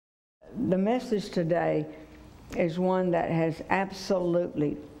the message today is one that has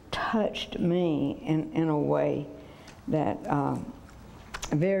absolutely touched me in a way that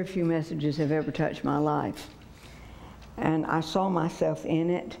very few messages have ever touched my life. And I saw myself in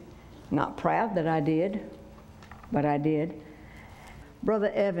it, not proud that I did, but I did.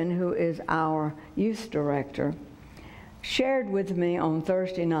 Brother Evan, who is our youth director, shared with me on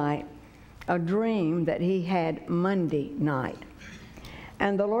Thursday night a dream that he had Monday night.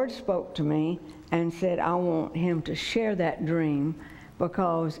 And the Lord spoke to me and said, I want him to share that dream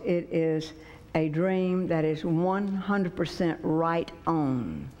because it is a dream that is 100% right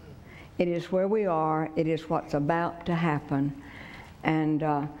on. It is where we are. It is what's about to happen.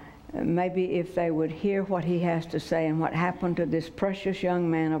 And maybe if they would hear what he has to say and what happened to this precious young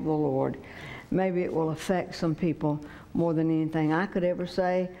man of the Lord, maybe it will affect some people more than anything I could ever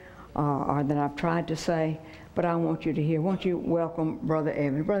say or that I've tried to say. But I want you to hear. Won't you welcome Brother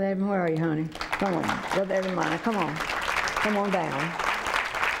Evan? Brother Evan, where are you, honey? Come on. Brother Evan, mine. Come on. Come on down.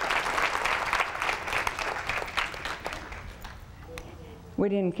 We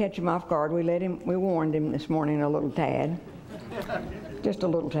didn't catch him off guard. We warned him this morning a little tad. Just a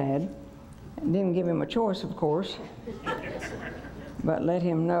little tad. Didn't give him a choice, of course. But let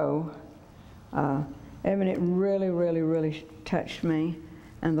him know. Evan, it really, really, really touched me.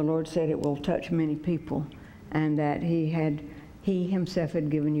 And the Lord said it will touch many people. And that he himself had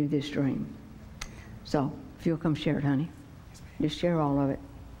given you this dream. So, if you'll come share it, honey. Just share all of it.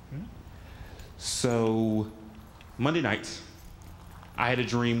 So, Monday night, I had a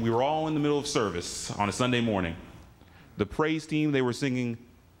dream. We were all in the middle of service on a Sunday morning. The praise team, they were singing,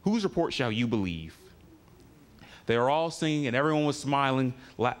 "Whose report shall you believe?" They were all singing, and everyone was smiling.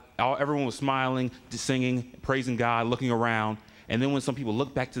 Everyone was smiling, singing, praising God, looking around. And then when some people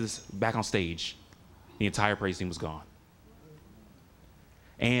looked back on stage, the entire praise team was gone.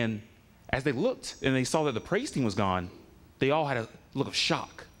 And as they looked and they saw that the praise team was gone, they all had a look of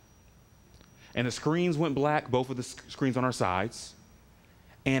shock. And the screens went black, both of the screens on our sides.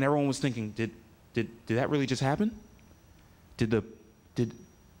 And everyone was thinking, did that really just happen? Did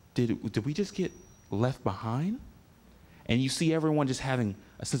we just get left behind? And you see everyone just having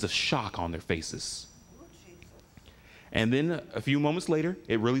a sense of shock on their faces. And then a few moments later,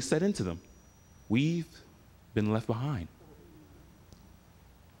 it really set into them. We've been left behind.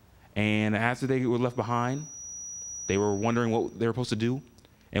 And after they were left behind, they were wondering what they were supposed to do.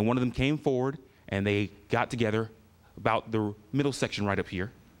 And one of them came forward, and they got together about the middle section right up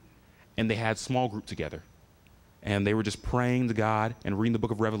here. And they had small group together. And they were just praying to God and reading the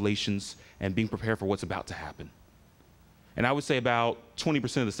book of Revelations and being prepared for what's about to happen. And I would say about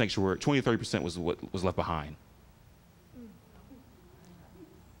 20% of the sanctuary, 20 to 30% was what was left behind.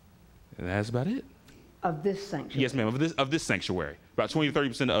 And that's about it. Of this sanctuary? Yes, ma'am, of this sanctuary. About 20 to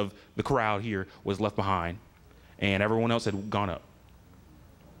 30% of the crowd here was left behind, and everyone else had gone up.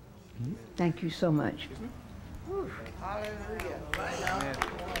 Thank you so much. Hallelujah.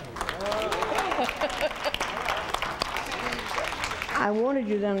 I wanted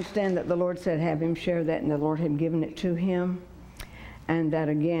you to understand that the Lord said have him share that, and the Lord had given it to him. And that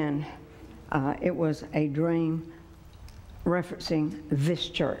again, it was a dream referencing this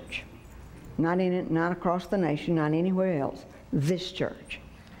church. Not in it, not across the nation, not anywhere else. This church.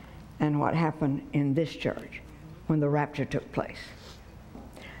 And what happened in this church when the rapture took place.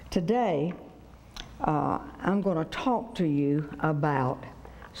 Today, I'm going to talk to you about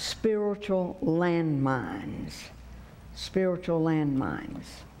spiritual landmines. Spiritual landmines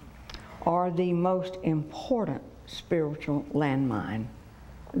are the most important spiritual landmine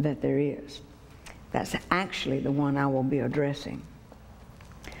that there is. That's actually the one I will be addressing.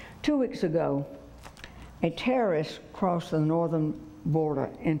 2 weeks ago, a terrorist crossed the northern border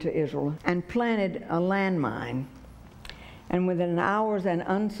into Israel and planted a landmine. And within hours, an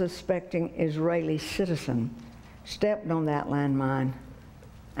unsuspecting Israeli citizen stepped on that landmine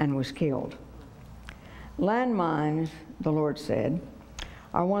and was killed. Landmines, the Lord said,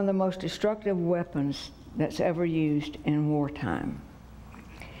 are one of the most destructive weapons that's ever used in wartime.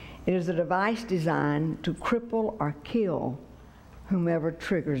 It is a device designed to cripple or kill whomever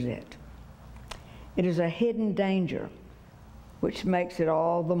triggers it. It is a hidden danger, which makes it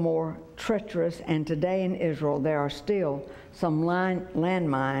all the more treacherous, and today in Israel there are still some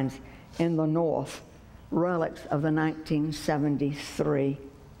landmines in the north, relics of the 1973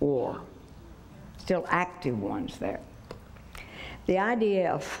 war. Still active ones there. The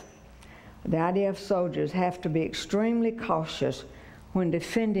IDF soldiers have to be extremely cautious when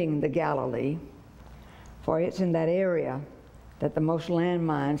defending the Galilee, for it's in that area that the most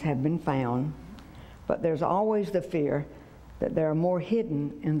landmines have been found. But there's always the fear that there are more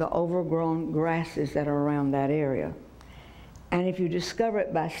hidden in the overgrown grasses that are around that area. And if you discover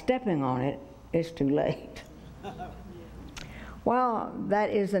it by stepping on it, it's too late. Well,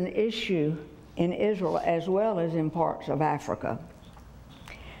 that is an issue in Israel as well as in parts of Africa.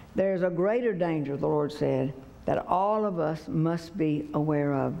 There's a greater danger, the Lord said, that all of us must be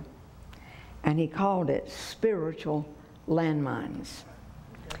aware of. And he called it spiritual landmines,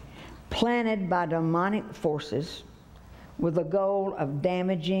 planted by demonic forces with the goal of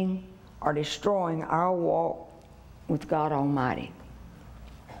damaging or destroying our walk with God Almighty.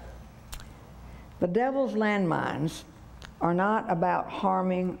 The devil's landmines are not about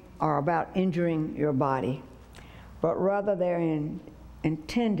harming or about injuring your body, but rather they're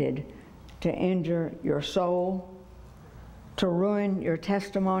intended to injure your soul, to ruin your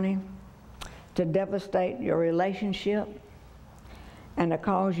testimony, to devastate your relationship, and to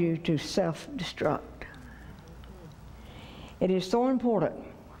cause you to self-destruct. It is so important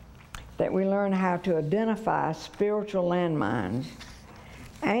that we learn how to identify spiritual landmines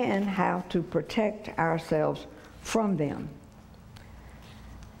and how to protect ourselves from them.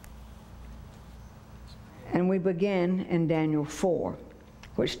 And we begin in Daniel 4,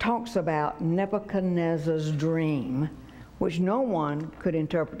 which talks about Nebuchadnezzar's dream, which no one could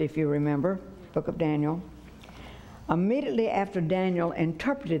interpret, if you remember, book of Daniel. Immediately after Daniel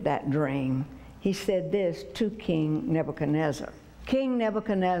interpreted that dream, he said this to King Nebuchadnezzar. King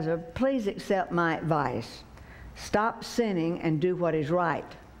Nebuchadnezzar, please accept my advice. Stop sinning and do what is right.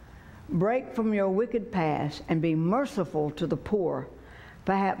 Break from your wicked past and be merciful to the poor.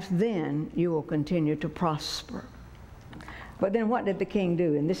 Perhaps then you will continue to prosper. But then what did the king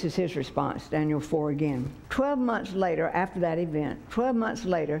do? And this is his response, Daniel 4 again. 12 months later, after that event, 12 months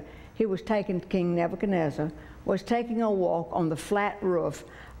later, King Nebuchadnezzar was taking a walk on the flat roof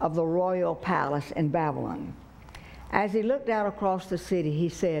of the royal palace in Babylon. As he looked out across the city, he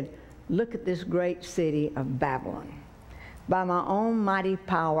said, "Look at this great city of Babylon. By my own mighty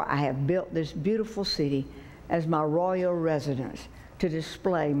power, I have built this beautiful city as my royal residence to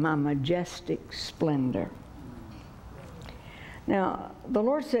display my majestic splendor." Now, the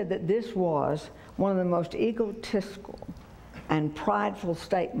Lord said that this was one of the most egotistical and prideful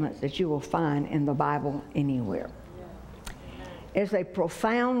statements that you will find in the Bible anywhere. It's a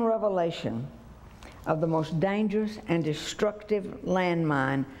profound revelation of the most dangerous and destructive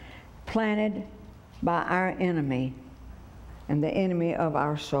landmine planted by our enemy and the enemy of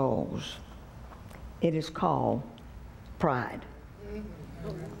our souls. It is called pride.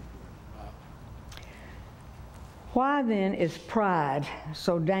 Why then is pride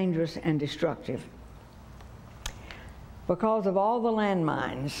so dangerous and destructive? Because of all the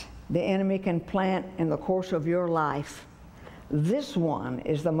landmines the enemy can plant in the course of your life, this one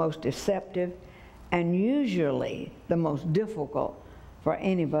is the most deceptive and usually the most difficult for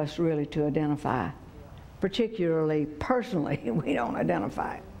any of us really to identify. Particularly personally, we don't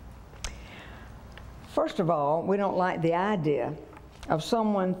identify it. First of all, we don't like the idea of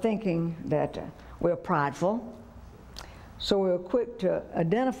someone thinking that we're prideful, so we're quick to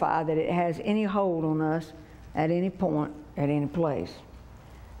identify that it has any hold on us at any point, at any place.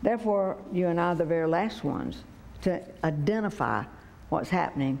 Therefore, you and I are the very last ones to identify what's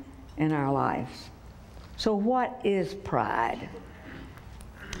happening in our lives. So what is pride?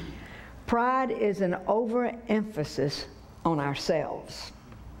 Pride is an overemphasis on ourselves.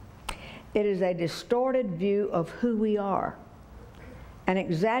 It is a distorted view of who we are, an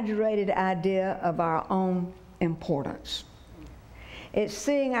exaggerated idea of our own importance. It's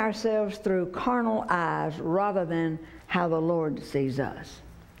seeing ourselves through carnal eyes rather than how the Lord sees us.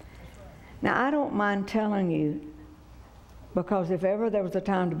 Now, I don't mind telling you, because if ever there was a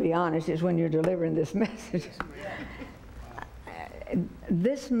time to be honest, it's when you're delivering this message.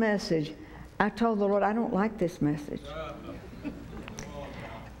 This message, I told the Lord, I don't like this message.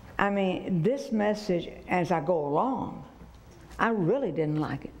 I mean, this message, as I go along, I really didn't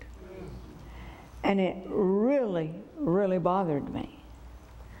like it. And it really, really bothered me.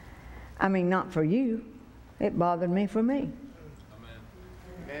 I mean, not for you. It bothered me for me.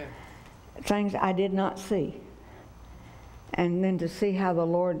 Amen. Things I did not see. And then to see how the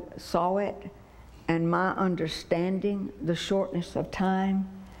Lord saw it, and my understanding the shortness of time,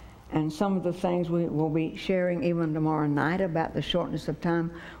 and some of the things we will be sharing even tomorrow night about the shortness of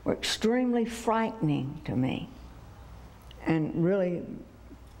time were extremely frightening to me and really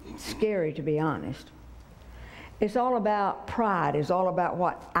scary, to be honest. It's all about pride. It's all about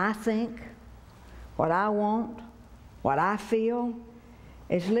what I think, what I want, what I feel.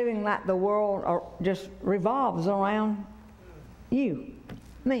 It's living like the world just revolves around you,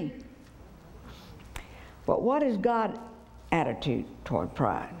 me. But what is God attitude toward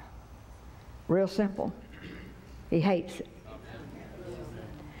pride. Real simple. He hates it.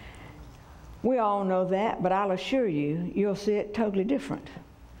 We all know that, but I'll assure you, you'll see it totally different.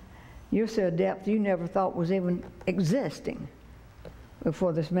 You'll see a depth you never thought was even existing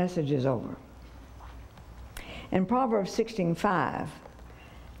before this message is over. In Proverbs 16:5,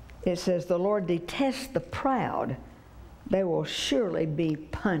 it says, "The Lord detests the proud. They will surely be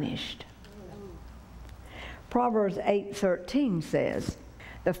punished." Proverbs 8:13 says,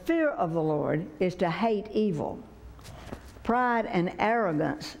 "The fear of the Lord is to hate evil. Pride and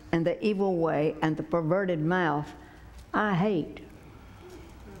arrogance and the evil way and the perverted mouth I hate."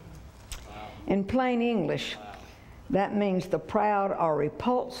 In plain English, that means the proud are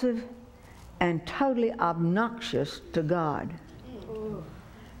repulsive and totally obnoxious to God.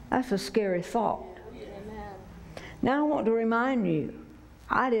 That's a scary thought. Now I want to remind you,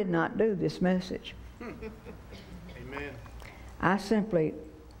 I did not do this message. Amen. I simply,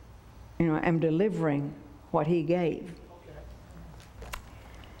 am delivering what he gave.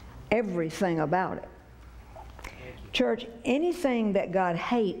 Everything about it. Church, anything that God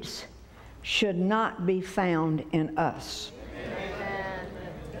hates should not be found in us.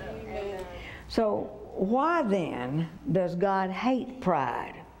 Amen. So why then does God hate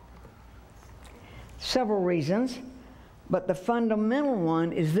pride? Several reasons, but the fundamental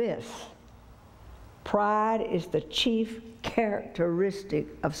one is this: pride is the chief characteristic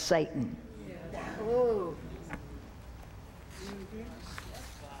of Satan.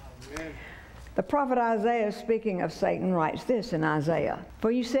 The prophet Isaiah, speaking of Satan, writes this in Isaiah: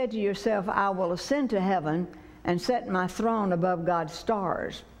 "For you said to yourself, I will ascend to heaven and set my throne above God's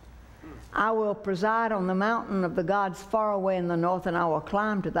stars. I will preside on the mountain of the gods far away in the north, and I will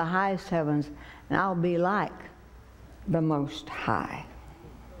climb to the highest heavens, and I'll be like the Most High."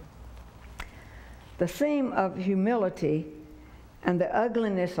 The theme of humility and the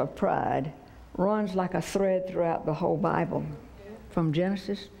ugliness of pride runs like a thread throughout the whole Bible, from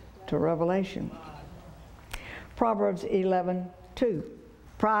Genesis to Revelation. Proverbs 11:2.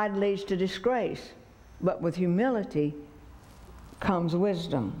 "Pride leads to disgrace, but with humility comes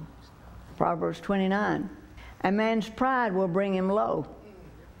wisdom." Proverbs 29. "A man's pride will bring him low,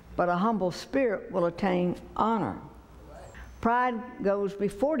 but a humble spirit will attain honor." Pride goes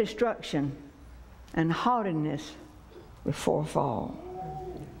before destruction, and haughtiness before fall.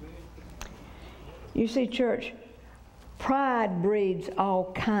 You see, church, pride breeds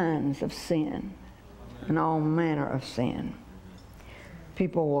all kinds of sin and all manner of sin.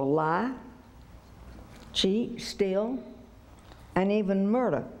 People will lie, cheat, steal, and even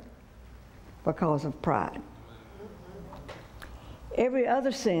murder because of pride. Every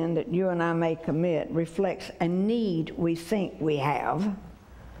other sin that you and I may commit reflects a need we think we have.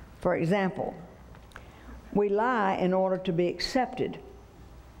 For example, we lie in order to be accepted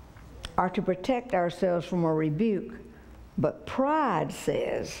or to protect ourselves from a rebuke. But pride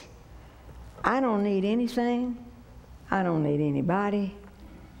says, I don't need anything, I don't need anybody,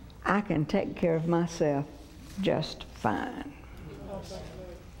 I can take care of myself just fine.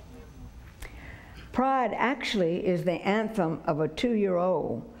 Pride actually is the anthem of a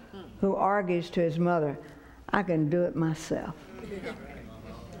 2-year-old who argues to his mother, I can do it myself.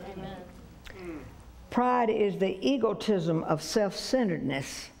 Pride is the egotism of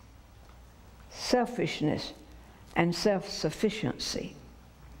self-centeredness, selfishness, and self-sufficiency.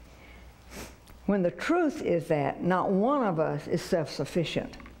 When the truth is that not one of us is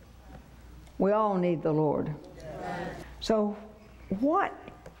self-sufficient. We all need the Lord. So what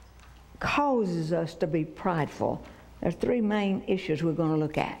causes us to be prideful? There are 3 main issues we're going to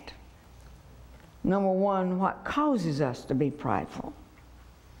look at. Number 1, what causes us to be prideful?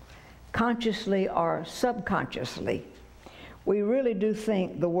 Consciously or subconsciously, we really do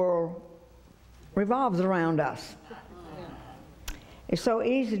think the world revolves around us. It's so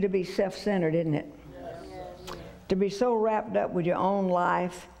easy to be self-centered, isn't it? To be so wrapped up with your own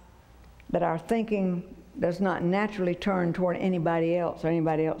life that our thinking does not naturally turn toward anybody else or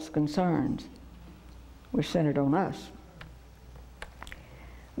anybody else's concerns. We're centered on us.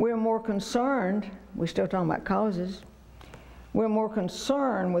 We're more concerned, we're still talking about causes, we're more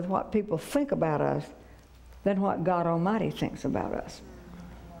concerned with what people think about us than what God Almighty thinks about us.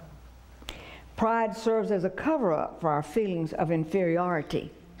 Pride serves as a cover-up for our feelings of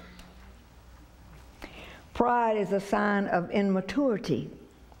inferiority. Pride is a sign of immaturity.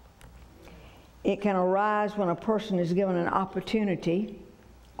 It can arise when a person is given an opportunity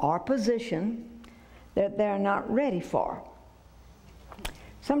or position that they're not ready for.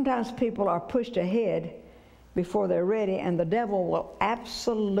 Sometimes people are pushed ahead before they're ready, and the devil will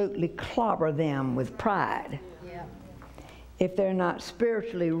absolutely clobber them with pride. Yeah. if they're not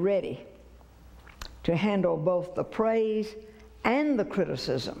spiritually ready to handle both the praise and the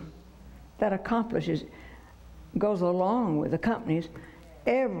criticism that goes along with, accompanies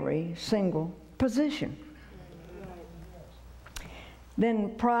every single position.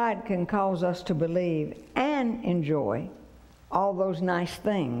 Then pride can cause us to believe and enjoy all those nice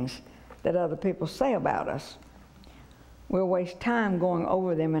things that other people say about us. We'll waste time going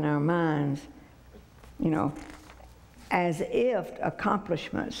over them in our minds, as if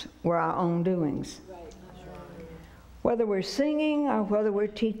accomplishments were our own doings. Whether we're singing or whether we're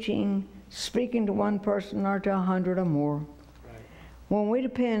teaching, speaking to one person or to 100 or more, when we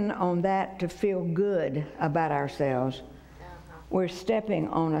depend on that to feel good about ourselves, we're stepping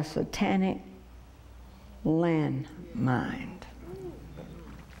on a satanic landmine.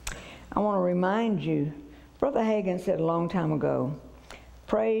 I want to remind you, Brother Hagin said a long time ago,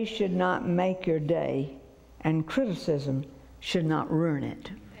 praise should not make your day, and criticism should not ruin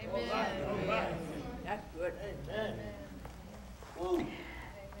it. Amen. That's good. Amen.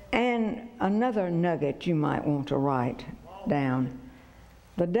 And another nugget you might want to write down.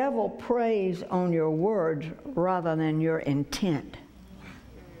 The devil preys on your words rather than your intent.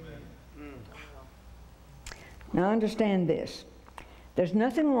 Now understand this. There's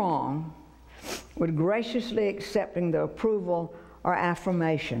nothing wrong with graciously accepting the approval or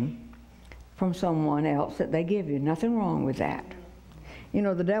affirmation from someone else that they give you. Nothing wrong with that.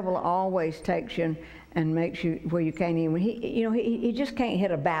 The devil always takes you and makes you where you can't even, he just can't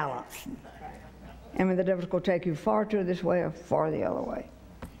hit a balance. I mean, the devil's going to take you far to this way or far the other way.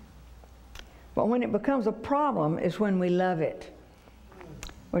 But when it becomes a problem is when we love it.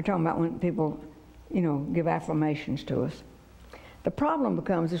 We're talking about when people, give affirmations to us. The problem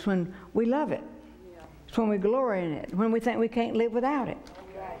becomes is when we love it. It's when we glory in it, when we think we can't live without it.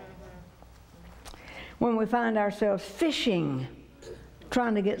 When we find ourselves fishing,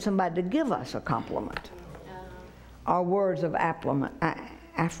 trying to get somebody to give us a compliment, or words of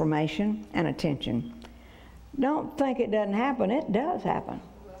affirmation and attention. Don't think it doesn't happen. It does happen.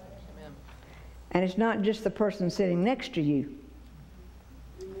 And it's not just the person sitting next to you.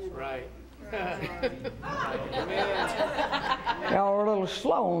 Right. Y'all were a little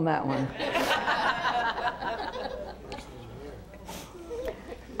slow on that one.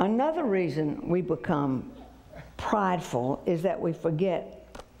 Another reason we become prideful is that we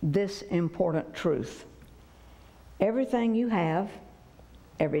forget this important truth. Everything you have,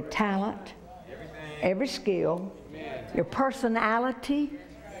 every talent, every skill, your personality,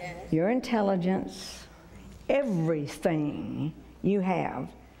 your intelligence, everything you have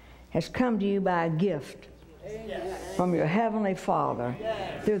has come to you by a gift from your Heavenly Father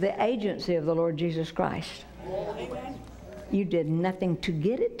through the agency of the Lord Jesus Christ. You did nothing to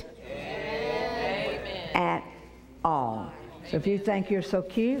get it at all. So if you think you're so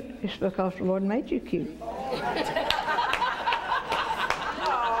cute, it's because the Lord made you cute.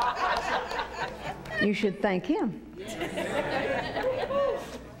 You should thank Him.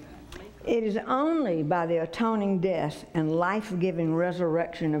 It is only by the atoning death and life-giving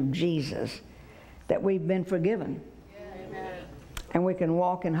resurrection of Jesus that we've been forgiven. And we can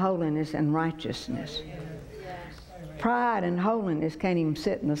walk in holiness and righteousness. Pride and holiness can't even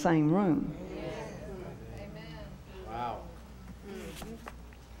sit in the same room. Wow.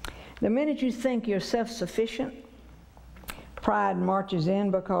 The minute you think you're self-sufficient, pride marches in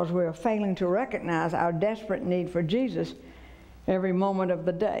because we are failing to recognize our desperate need for Jesus every moment of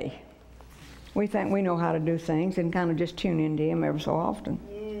the day. We think we know how to do things and kind of just tune into Him every so often.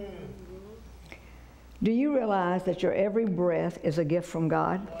 Do you realize that your every breath is a gift from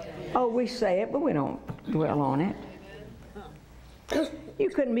God? Oh, we say it, but we don't dwell on it. You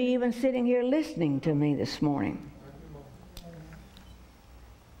couldn't be even sitting here listening to me this morning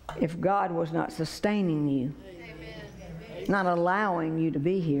if God was not sustaining you, not allowing you to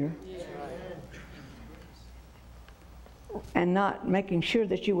be here, and not making sure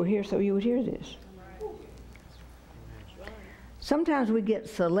that you were here so you would hear this. Sometimes we get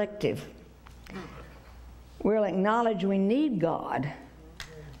selective. We'll acknowledge we need God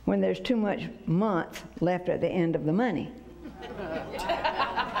when there's too much month left at the end of the money.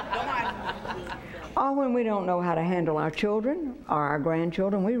 Or when we don't know how to handle our children or our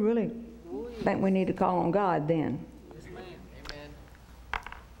grandchildren, we really think we need to call on God then.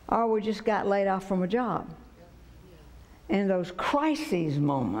 Or we just got laid off from a job. In those crises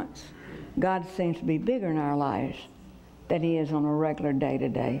moments, God seems to be bigger in our lives than He is on a regular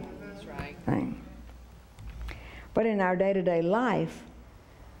day-to-day thing. But in our day-to-day life,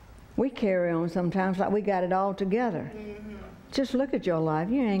 we carry on sometimes like we got it all together. Just look at your life.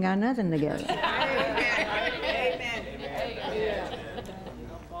 You ain't got nothing together.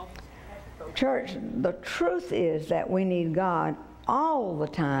 Church, the truth is that we need God all the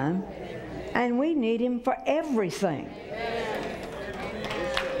time, and we need Him for everything.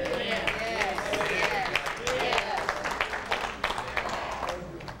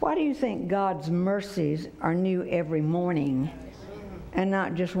 Why do you think God's mercies are new every morning and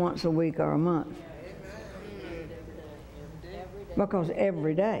not just once a week or a month? Because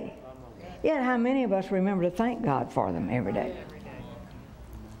every day. Yet how many of us remember to thank God for them every day?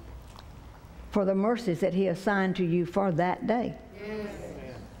 For the mercies that He assigned to you for that day. Amen.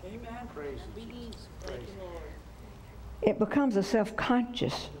 Praise Jesus. It becomes a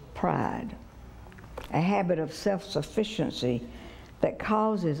self-conscious pride, a habit of self-sufficiency that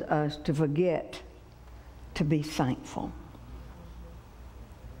causes us to forget to be thankful.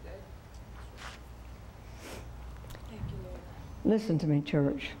 Listen to me,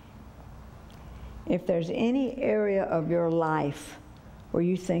 church. If there's any area of your life where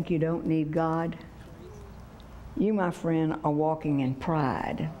you think you don't need God, you, my friend, are walking in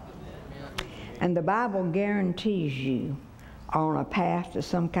pride. And the Bible guarantees you are on a path to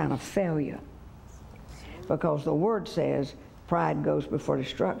some kind of failure. Because the Word says pride goes before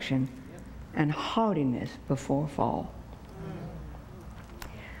destruction and haughtiness before fall.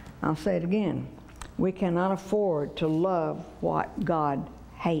 I'll say it again. We cannot afford to love what God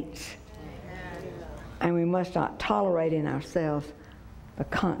hates. And we must not tolerate in ourselves the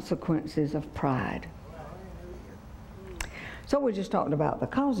consequences of pride. So we just talked about the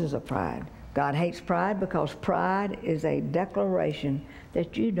causes of pride. God hates pride because pride is a declaration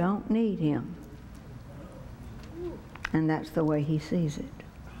that you don't need Him. And that's the way He sees it.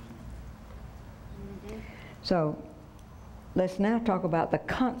 So let's now talk about the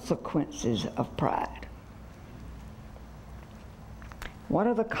consequences of pride. What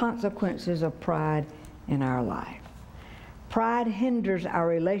are the consequences of pride in our life? Pride hinders our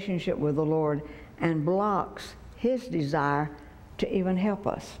relationship with the Lord and blocks His desire to even help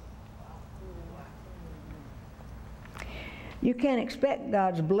us. You can't expect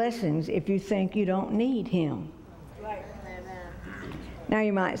God's blessings if you think you don't need Him. Now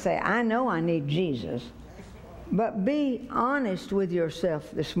you might say, I know I need Jesus, but be honest with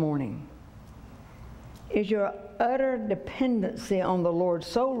yourself this morning. Is your utter dependency on the Lord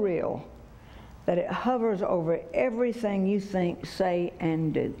so real that it hovers over everything you think, say,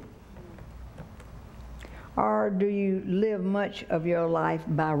 and do? Or do you live much of your life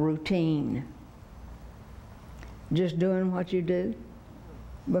by routine? Just doing what you do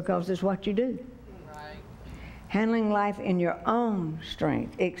because it's what you do. Right. Handling life in your own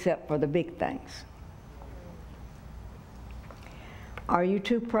strength, except for the big things. Are you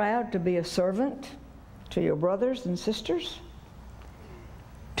too proud to be a servant to your brothers and sisters?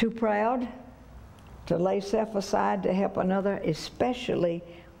 Too proud to lay self aside to help another, especially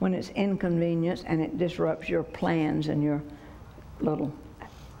when it's inconvenience and it disrupts your plans and your little,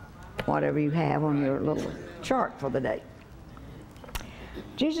 whatever you have on your little chart for the day.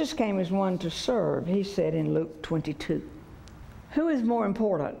 Jesus came as one to serve. He said in Luke 22, who is more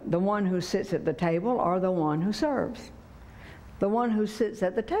important, the one who sits at the table or the one who serves? The one who sits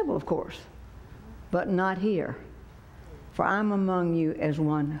at the table, of course, but not here. For I'm among you as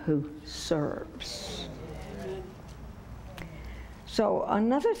one who serves. So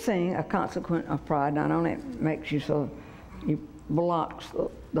another thing, a consequence of pride, not only makes you so, you blocks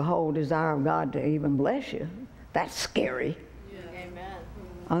the whole desire of God to even bless you. That's scary. Yeah. Amen.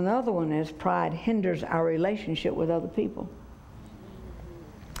 Another one is pride hinders our relationship with other people.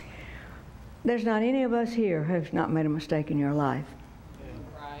 There's not any of us here who's not made a mistake in your life.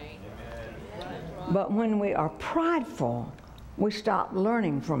 Right. But when we are prideful, we stop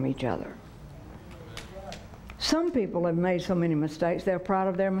learning from each other. Some people have made so many mistakes, they're proud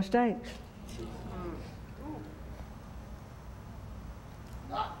of their mistakes.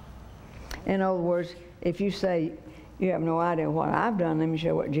 In other words, if you say, you have no idea what I've done, let me show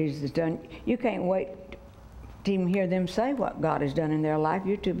you what Jesus has done. You can't wait to even hear them say what God has done in their life.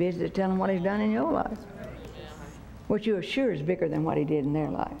 You're too busy to tell them what He's done in your life, which you are sure is bigger than what He did in their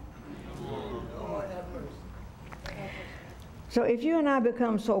life. So if you and I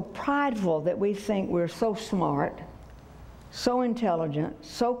become so prideful that we think we're so smart, so intelligent,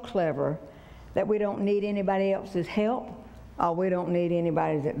 so clever, that we don't need anybody else's help, or we don't need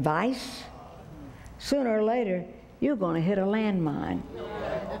anybody's advice, sooner or later, you're going to hit a landmine.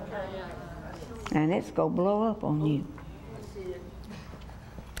 And it's going to blow up on you.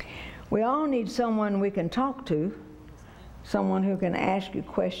 We all need someone we can talk to, someone who can ask you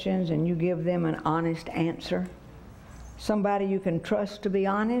questions and you give them an honest answer. Somebody you can trust to be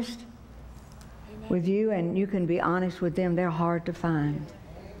honest with you and you can be honest with them. They're hard to find.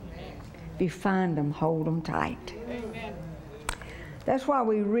 If you find them, hold them tight. Amen. That's why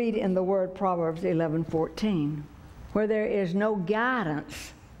we read in the word Proverbs 11:14, where there is no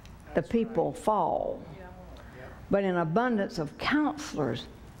guidance, the people fall. But in abundance of counselors,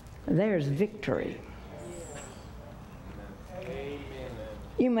 there's victory.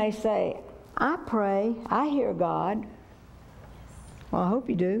 You may say, I pray, I hear God. Well, I hope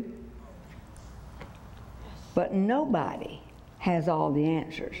you do. But nobody has all the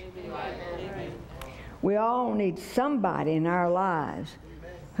answers. We all need somebody in our lives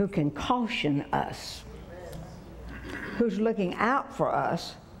who can caution us, who's looking out for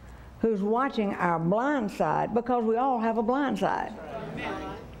us, who's watching our blind side, because we all have a blind side.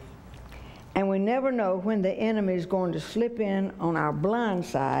 And we never know when the enemy is going to slip in on our blind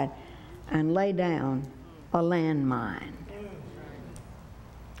side and lay down a landmine.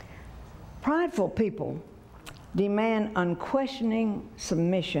 Prideful people demand unquestioning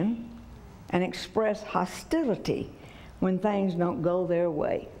submission and express hostility when things don't go their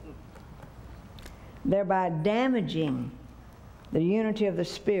way, thereby damaging the unity of the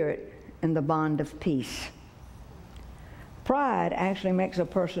Spirit and the bond of peace. Pride actually makes a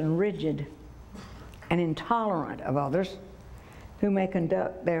person rigid and intolerant of others who may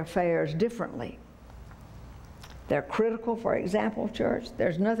conduct their affairs differently. They're critical, for example, church.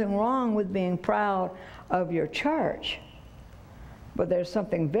 There's nothing wrong with being proud of your church, but there's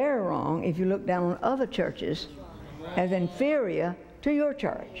something very wrong if you look down on other churches as inferior to your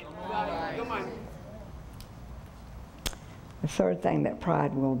church. The third thing that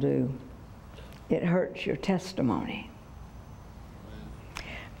pride will do, it hurts your testimony.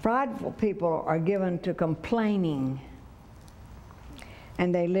 Prideful people are given to complaining,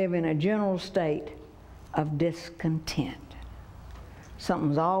 and they live in a general state of discontent.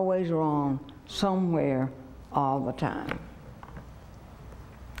 Something's always wrong somewhere all the time.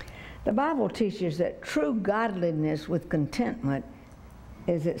 The Bible teaches that true godliness with contentment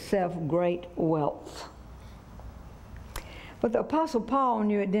is itself great wealth. But the Apostle Paul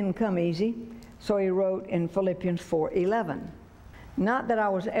knew it didn't come easy, so he wrote in Philippians 4:11, "Not that I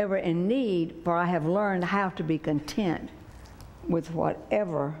was ever in need, for I have learned how to be content with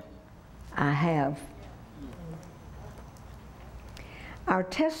whatever I have." Our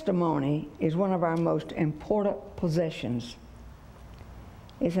testimony is one of our most important possessions.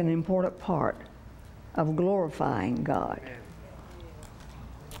 It's an important part of glorifying God.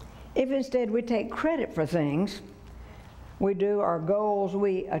 If instead we take credit for things we do or goals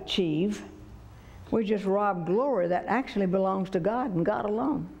we achieve, we just rob glory that actually belongs to God and God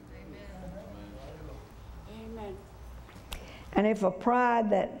alone. Amen. And if a pride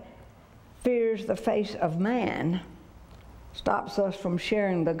that fears the face of man stops us from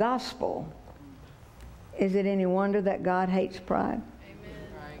sharing the gospel, is it any wonder that God hates pride?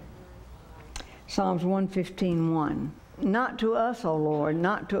 Amen. Psalms 115:1. "Not to us, O Lord,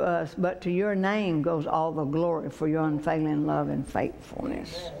 not to us, but to your name goes all the glory for your unfailing love and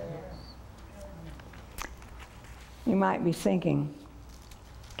faithfulness." You might be thinking,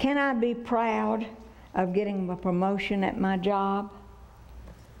 can I be proud of getting a promotion at my job?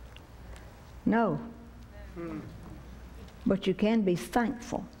 No. But you can be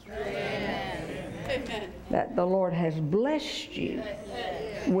thankful that the Lord has blessed you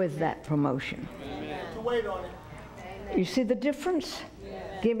with that promotion. You see the difference?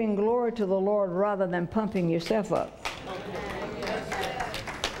 Giving glory to the Lord rather than pumping yourself up.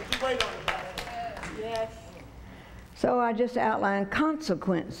 Yes. So I just outlined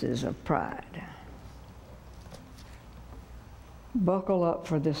consequences of pride. Buckle up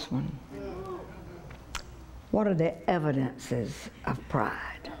for this one. What are the evidences of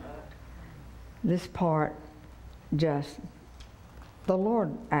pride? This part the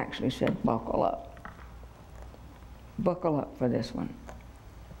Lord actually said buckle up. Buckle up for this one.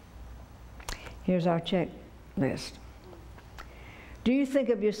 Here's our checklist. Do you think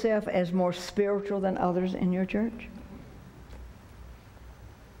of yourself as more spiritual than others in your church?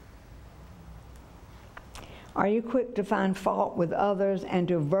 Are you quick to find fault with others and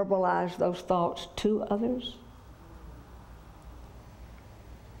to verbalize those thoughts to others?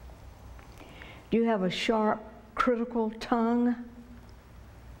 Do you have a sharp, critical tongue?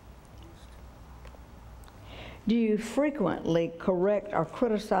 Do you frequently correct or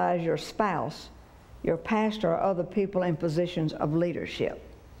criticize your spouse, your pastor, or other people in positions of leadership?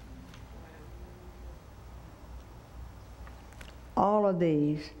 All of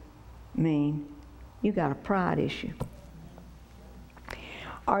these mean you got a pride issue.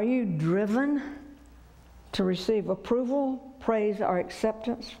 Are you driven to receive approval, praise, or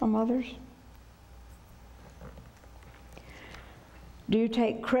acceptance from others? Do you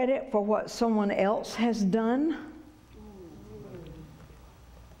take credit for what someone else has done?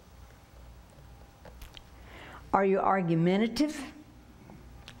 Are you argumentative?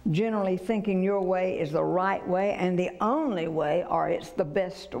 Generally thinking your way is the right way and the only way, or it's the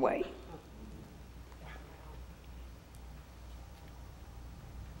best way.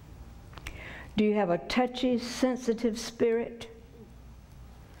 Do you have a touchy, sensitive spirit?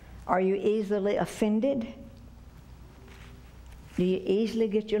 Are you easily offended? Do you easily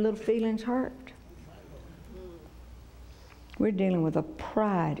get your little feelings hurt? We're dealing with a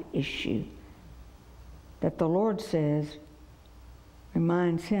pride issue that the Lord says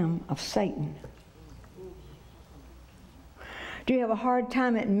reminds him of Satan. Do you have a hard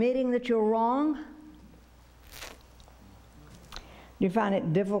time admitting that you're wrong? Do you find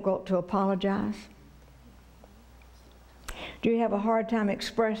it difficult to apologize? Do you have a hard time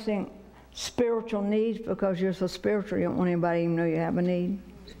expressing spiritual needs because you're so spiritual you don't want anybody to even know you have a need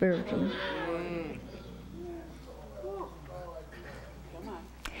spiritually?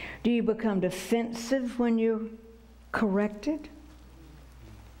 Do you become defensive when you're corrected?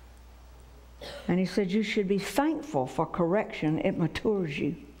 And he said you should be thankful for correction. It matures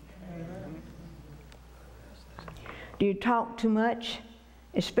you. Do you talk too much,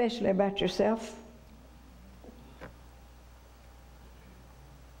 especially about yourself?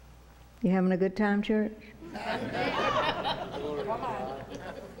 You having a good time, church?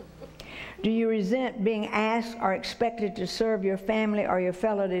 Do you resent being asked or expected to serve your family or your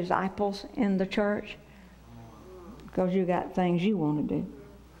fellow disciples in the church? Because you got things you want to do.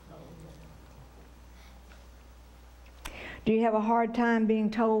 Do you have a hard time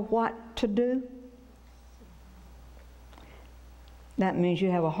being told what to do? That means you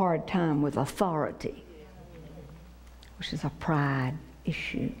have a hard time with authority, which is a pride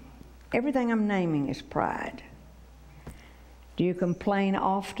issue. Everything I'm naming is pride. Do you complain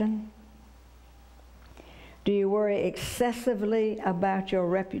often? Do you worry excessively about your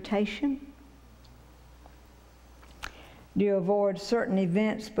reputation? Do you avoid certain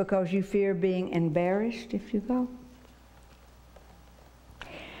events because you fear being embarrassed if you go?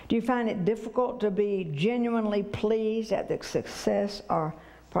 Do you find it difficult to be genuinely pleased at the success or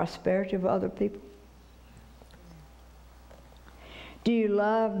prosperity of other people? Do you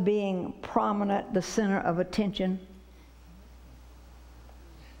love being prominent, the center of attention?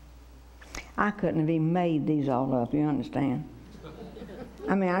 I couldn't have even made these all up, you understand?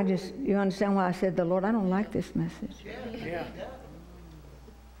 I mean, you understand why I said, the Lord, I don't like this message. Yeah.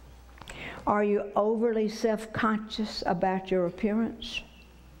 Are you overly self-conscious about your appearance?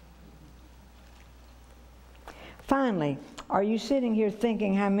 Finally, are you sitting here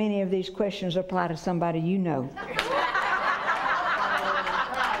thinking how many of these questions apply to somebody you know?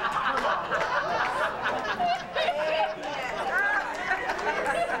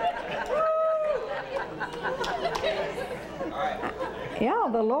 Yeah,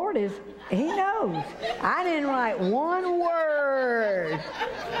 the Lord is, He knows. I didn't write one word.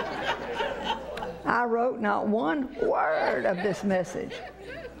 I wrote not one word of this message.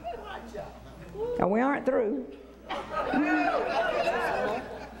 Now, we aren't through.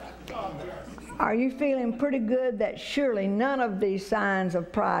 Are you feeling pretty good that surely none of these signs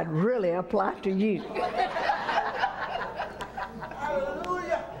of pride really apply to you?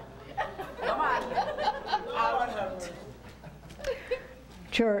 Hallelujah. Come on.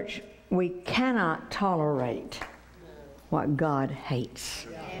 Church, we cannot tolerate what God hates.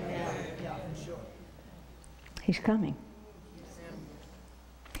 He's coming.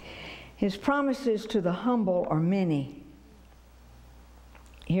 His promises to the humble are many.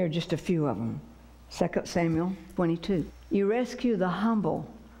 Here are just a few of them. 2 Samuel 22. You rescue the humble,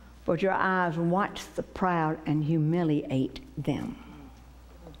 but your eyes watch the proud and humiliate them.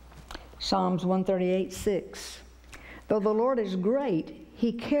 Psalms 138:6. Though the Lord is great,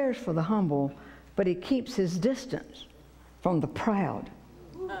 He cares for the humble, but He keeps His distance from the proud.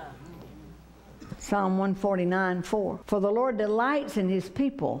 Psalm 149:4. For the Lord delights in His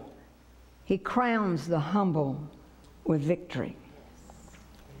people. He crowns the humble with victory.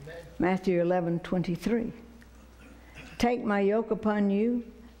 Matthew 11:23. Take my yoke upon you,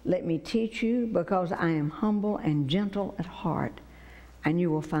 let me teach you, because I am humble and gentle at heart, and you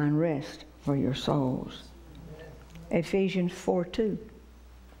will find rest for your souls. Ephesians 4:2.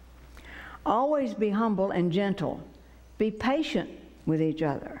 Always be humble and gentle. Be patient with each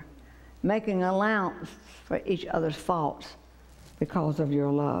other, making allowance for each other's faults because of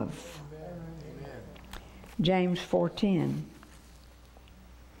your love. James 4:10.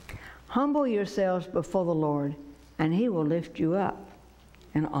 Humble yourselves before the Lord, and He will lift you up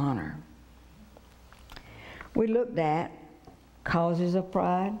in honor. We looked at causes of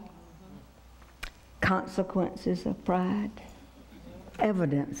pride, consequences of pride,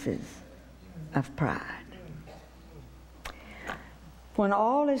 evidences of pride. When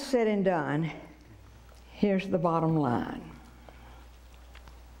all is said and done, here's the bottom line.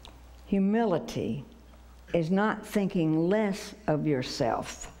 Humility is not thinking less of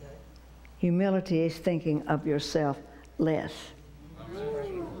yourself. Humility is thinking of yourself less.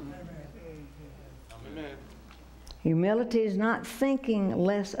 Amen. Humility is not thinking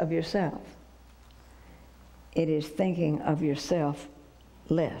less of yourself. It is thinking of yourself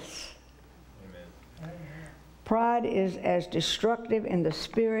less. Amen. Pride is as destructive in the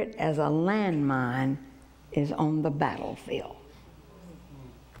spirit as a landmine is on the battlefield.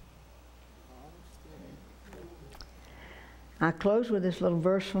 I close with this little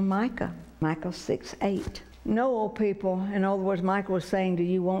verse from Micah, Micah 6:8. Know, O people, in other words, Micah was saying,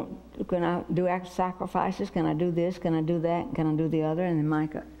 can I do sacrifices? Can I do this? Can I do that? Can I do the other? And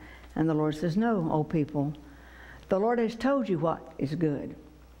then the Lord says, no, O people. The Lord has told you what is good.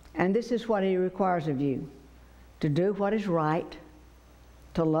 And this is what He requires of you. To do what is right,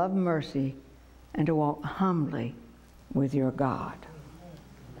 to love mercy, and to walk humbly with your God.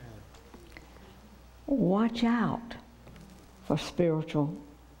 Watch out for spiritual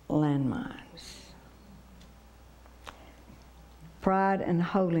landmines. Pride and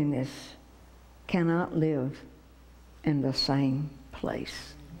holiness cannot live in the same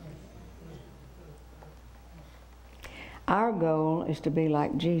place. Our goal is to be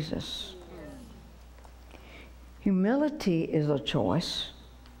like Jesus. Humility is a choice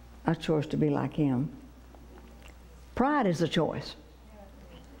to be like Him. Pride is a choice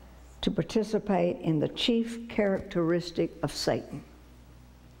to participate in the chief characteristic of Satan.